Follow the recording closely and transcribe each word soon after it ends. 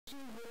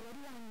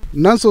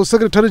NANSO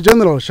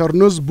Secretary-General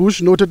Sharnoz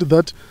Bush noted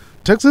that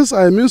taxis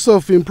are a means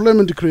of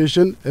employment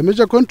creation, a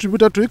major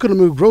contributor to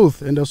economic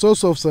growth and a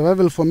source of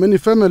survival for many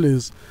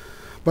families.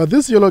 But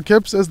these yellow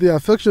caps, as they are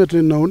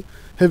affectionately known,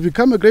 have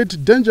become a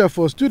great danger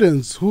for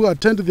students who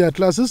attend their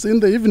classes in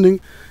the evening,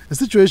 a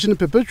situation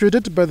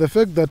perpetuated by the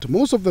fact that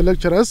most of the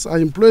lecturers are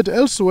employed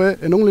elsewhere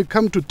and only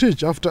come to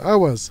teach after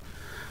hours.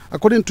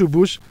 According to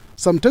Bush,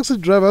 some taxi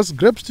drivers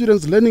grab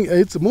students' learning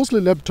aids,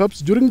 mostly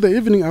laptops, during the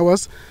evening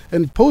hours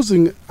and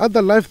posing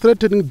other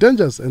life-threatening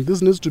dangers, and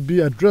this needs to be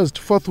addressed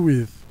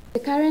forthwith. The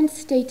current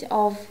state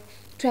of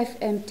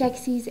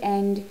taxis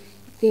and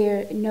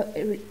their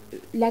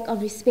lack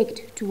of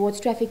respect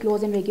towards traffic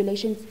laws and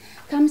regulations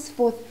comes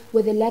forth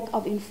with a lack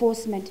of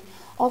enforcement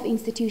of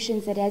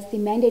institutions that has the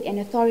mandate and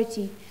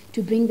authority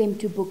to bring them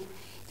to book.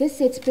 This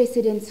sets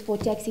precedents for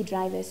taxi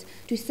drivers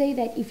to say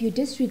that if you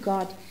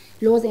disregard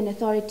laws and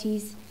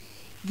authorities,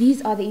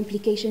 these are the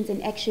implications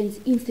and actions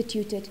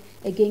instituted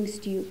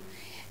against you.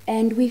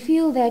 And we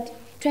feel that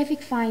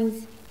traffic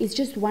fines is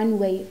just one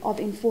way of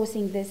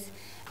enforcing this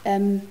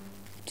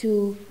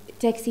to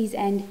taxis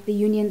and the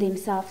union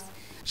themselves.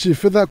 She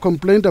further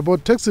complained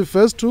about taxi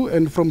fares to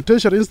and from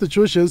tertiary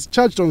institutions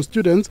charged on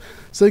students,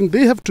 saying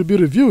they have to be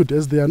reviewed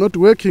as they are not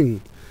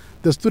working.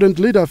 The student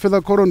leader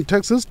further called on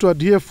taxis to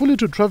adhere fully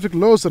to traffic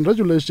laws and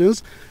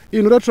regulations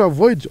in order to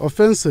avoid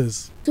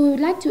offences. So we would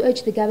like to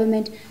urge the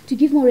government to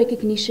give more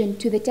recognition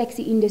to the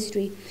taxi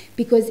industry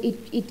because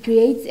it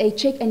creates a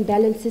check and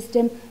balance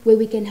system where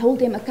we can hold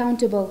them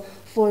accountable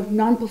for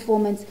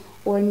non-performance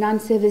or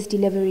non-service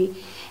delivery.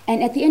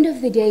 And at the end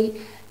of the day,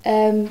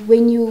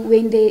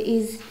 when there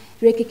is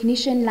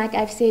recognition, like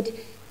I've said,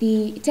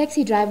 the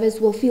taxi drivers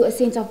will feel a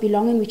sense of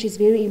belonging, which is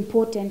very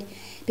important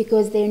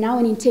because they're now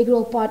an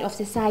integral part of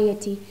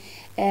society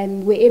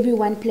where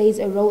everyone plays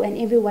a role and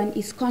everyone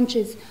is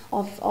conscious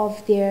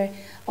of their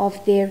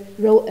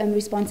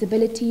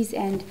responsibilities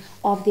and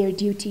of their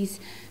duties.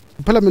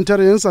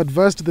 Parliamentarians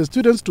advised the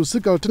students to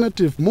seek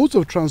alternative modes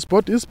of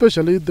transport,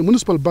 especially the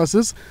municipal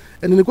buses,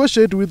 and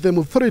negotiate with the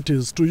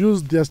authorities to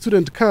use their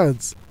student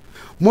cards.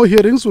 More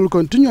hearings will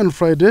continue on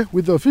Friday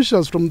with the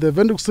officials from the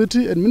Windhoek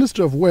City and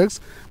Ministry of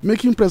Works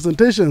making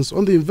presentations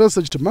on the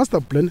envisaged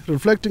master plan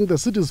reflecting the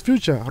city's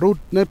future road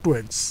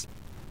networks.